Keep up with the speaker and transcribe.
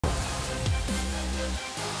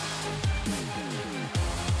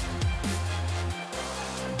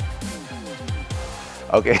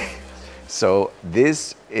Okay, so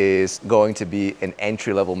this is going to be an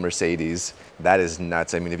entry-level Mercedes. That is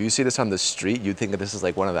nuts. I mean, if you see this on the street, you'd think that this is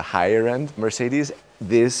like one of the higher end Mercedes.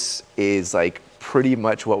 This is like pretty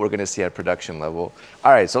much what we're gonna see at production level.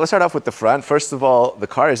 All right, so let's start off with the front. First of all, the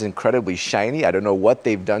car is incredibly shiny. I don't know what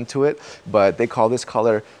they've done to it, but they call this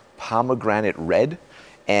color pomegranate red,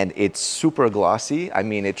 and it's super glossy. I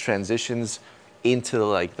mean, it transitions into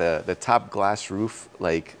like the top glass roof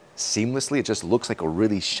like seamlessly. It just looks like a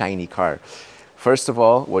really shiny car. First of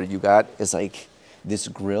all, what you got is like this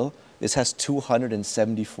grille. This has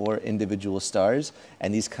 274 individual stars,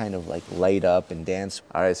 and these kind of like light up and dance.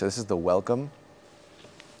 All right, so this is the welcome.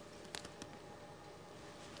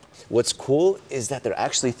 What's cool is that they're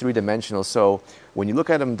actually three-dimensional. So when you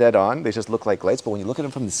look at them dead on, they just look like lights, but when you look at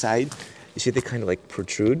them from the side, you see they kind of like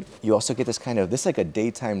protrude. You also get this kind of, this is like a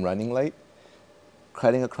daytime running light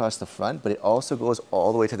cutting across the front, but it also goes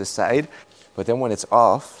all the way to the side. But then when it's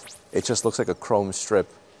off, it just looks like a chrome strip.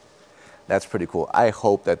 That's pretty cool. I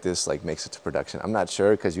hope that this like makes it to production. I'm not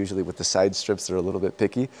sure, because usually with the side strips, they're a little bit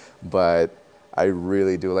picky, but I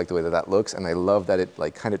really do like the way that that looks, and I love that it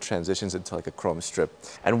like kind of transitions into like a chrome strip.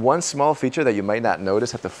 And one small feature that you might not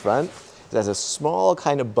notice at the front is there's a small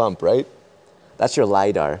kind of bump, right? That's your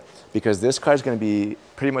LiDAR, because this car is going to be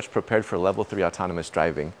pretty much prepared for level 3 autonomous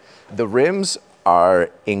driving. The rims are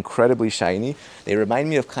incredibly shiny. They remind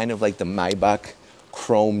me of kind of like the Maybach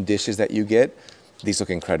chrome dishes that you get. These look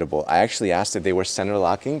incredible. I actually asked if they were center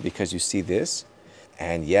locking, because you see this.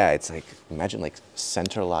 And yeah, it's like, imagine like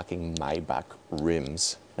center locking Maybach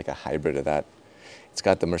rims, like a hybrid of that. It's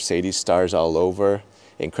got the Mercedes stars all over,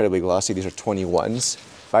 incredibly glossy. These are 21s.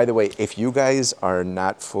 By the way, if you guys are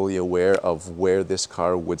not fully aware of where this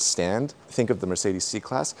car would stand, think of the Mercedes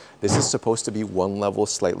C-Class. This is supposed to be one level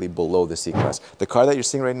slightly below the C-Class. The car that you're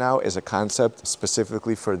seeing right now is a concept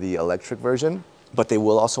specifically for the electric version, but they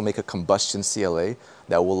will also make a combustion CLA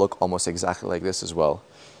that will look almost exactly like this as well.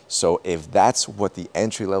 So if that's what the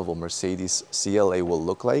entry-level Mercedes CLA will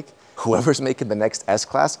look like, whoever's making the next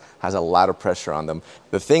S-Class has a lot of pressure on them.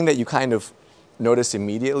 The thing that you kind of notice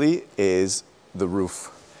immediately is the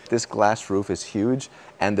roof. This glass roof is huge,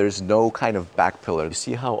 and there's no kind of back pillar. You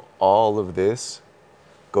see how all of this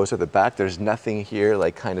goes to the back? There's nothing here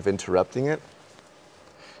like kind of interrupting it.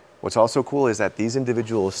 What's also cool is that these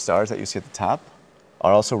individual stars that you see at the top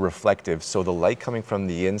are also reflective. So the light coming from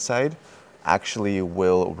the inside actually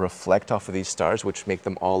will reflect off of these stars, which make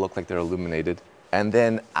them all look like they're illuminated. And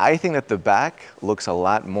then I think that the back looks a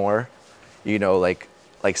lot more, you know, like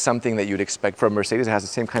something that you'd expect from Mercedes. It has the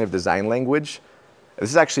same kind of design language. This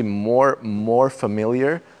is actually more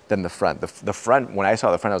familiar than the front. The front, when I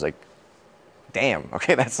saw the front, I was like, damn,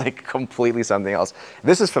 okay, that's like completely something else.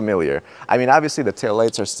 This is familiar. I mean, obviously the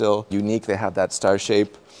taillights are still unique. They have that star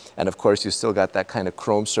shape. And of course, you still got that kind of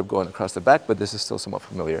chrome strip going across the back, but this is still somewhat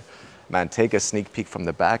familiar. Man, take a sneak peek from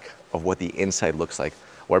the back of what the inside looks like.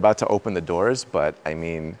 We're about to open the doors, but I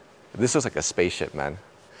mean, this looks like a spaceship, man.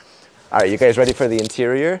 All right, you guys ready for the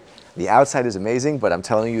interior? The outside is amazing, but I'm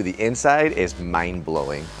telling you, the inside is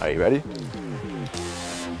mind-blowing. Are you ready?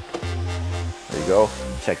 There you go.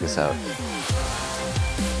 Check this out.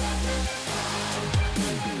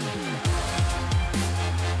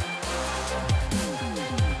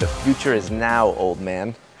 The future is now, old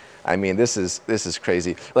man. I mean, this is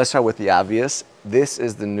crazy. Let's start with the obvious. This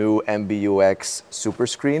is the new MBUX Super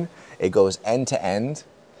Screen. It goes end to end.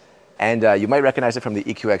 And you might recognize it from the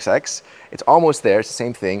EQXX. It's almost there, it's the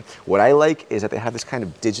same thing. What I like is that they have this kind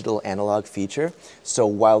of digital analog feature. So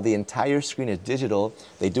while the entire screen is digital,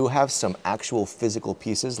 they do have some actual physical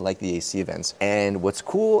pieces like the AC vents. And what's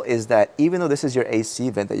cool is that even though this is your AC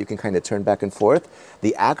vent that you can kind of turn back and forth,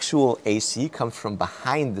 the actual AC comes from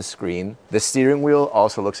behind the screen. The steering wheel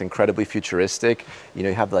also looks incredibly futuristic. You know,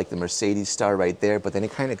 you have like the Mercedes star right there, but then it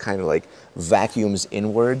kind of like vacuums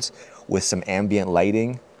inwards with some ambient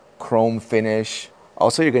lighting. Chrome finish.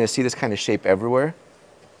 Also, you're going to see this kind of shape everywhere.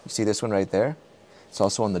 You see this one right there? It's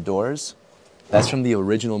also on the doors. That's from the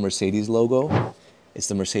original Mercedes logo. It's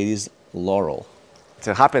the Mercedes Laurel.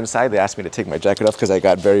 To hop inside, they asked me to take my jacket off because I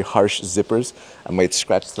got very harsh zippers. I might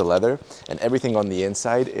scratch the leather. And everything on the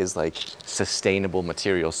inside is like sustainable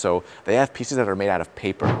material. So they have pieces that are made out of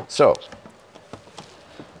paper. So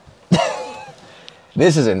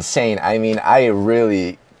this is insane. I mean, I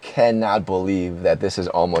really cannot believe that this is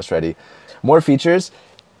almost ready. More features.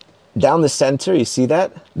 Down the center, you see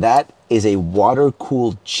that? That is a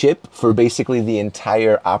water-cooled chip for basically the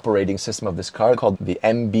entire operating system of this car called the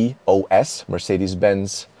MBOS,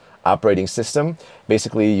 Mercedes-Benz operating system.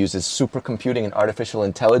 Basically uses supercomputing and artificial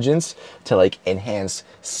intelligence to like enhance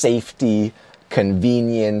safety,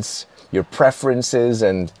 convenience, your preferences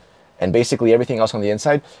and basically everything else on the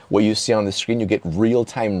inside. What you see on the screen, you get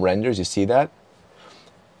real-time renders. You see that?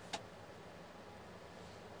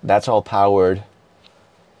 That's all powered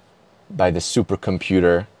by the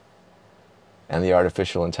supercomputer and the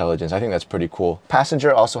artificial intelligence. I think that's pretty cool.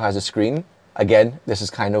 Passenger also has a screen. Again, this is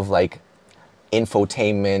kind of like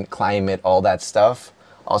infotainment, climate, all that stuff.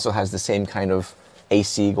 Also has the same kind of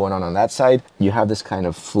AC going on that side. You have this kind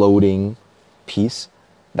of floating piece.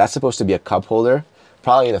 That's supposed to be a cup holder.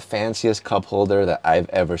 Probably the fanciest cup holder that I've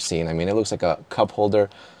ever seen. I mean, it looks like a cup holder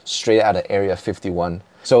straight out of Area 51.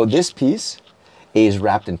 So this piece is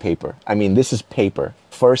wrapped in paper. I mean, this is paper.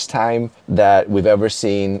 First time that we've ever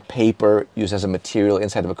seen paper used as a material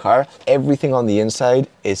inside of a car. Everything on the inside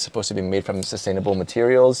is supposed to be made from sustainable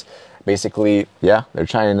materials. Basically, yeah, they're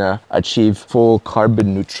trying to achieve full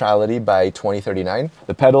carbon neutrality by 2039.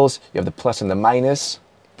 The pedals, you have the plus and the minus.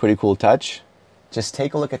 Pretty cool touch. Just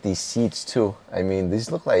take a look at these seats too. I mean,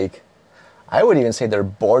 these look like, I would even say they're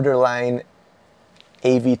borderline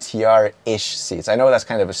AVTR-ish seats. I know that's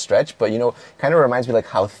kind of a stretch, but you know, kind of reminds me like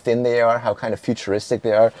how thin they are, how kind of futuristic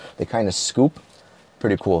they are. They kind of scoop.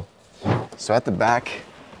 Pretty cool. So at the back,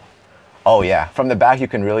 oh yeah, from the back you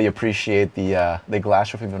can really appreciate the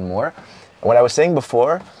glass roof even more. And what I was saying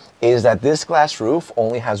before is that this glass roof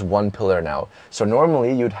only has one pillar now. So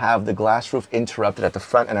normally you'd have the glass roof interrupted at the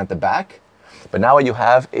front and at the back, but now what you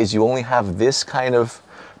have is you only have this kind of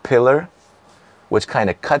pillar which kind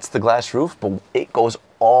of cuts the glass roof, but it goes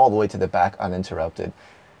all the way to the back uninterrupted.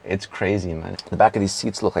 It's crazy, man. The back of these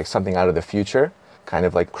seats look like something out of the future, kind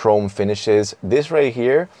of like chrome finishes. This right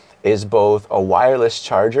here is both a wireless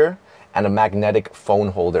charger and a magnetic phone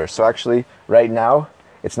holder. So actually, right now,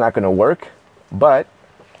 it's not gonna work, but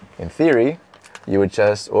in theory, you would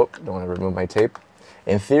just, oh, don't wanna remove my tape.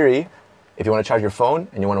 In theory, if you want to charge your phone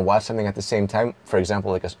and you want to watch something at the same time, for example,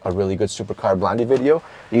 like a really good supercar blondie video,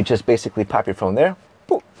 you just basically pop your phone there,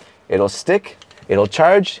 boop, it'll stick, it'll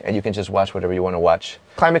charge, and you can just watch whatever you want to watch.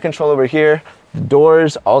 Climate control over here,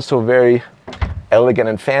 doors also very elegant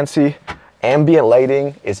and fancy. Ambient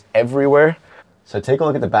lighting is everywhere. So take a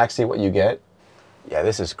look at the back seat, what you get. Yeah,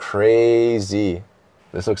 this is crazy.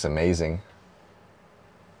 This looks amazing.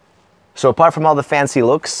 So apart from all the fancy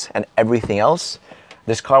looks and everything else,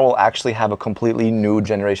 this car will actually have a completely new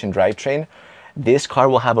generation drivetrain. This car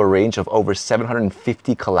will have a range of over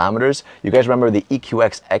 750 kilometers. You guys remember the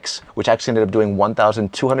EQXX, which actually ended up doing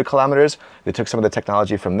 1,200 kilometers. They took some of the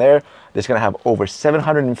technology from there. This is gonna have over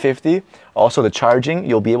 750. Also the charging,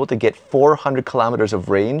 you'll be able to get 400 kilometers of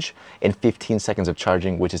range in 15 seconds of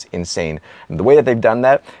charging, which is insane. And the way that they've done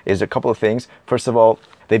that is a couple of things. First of all,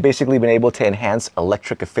 they've basically been able to enhance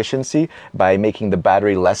electric efficiency by making the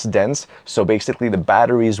battery less dense. So basically the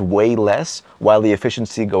battery is way less while the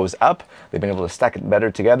efficiency goes up. They've been able to stack it better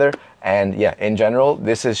together. And yeah, in general,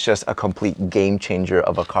 this is just a complete game changer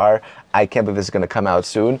of a car. I can't believe this is gonna come out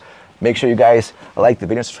soon. Make sure you guys like the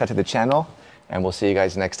video, subscribe to the channel, and we'll see you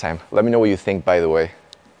guys next time. Let me know what you think, by the way.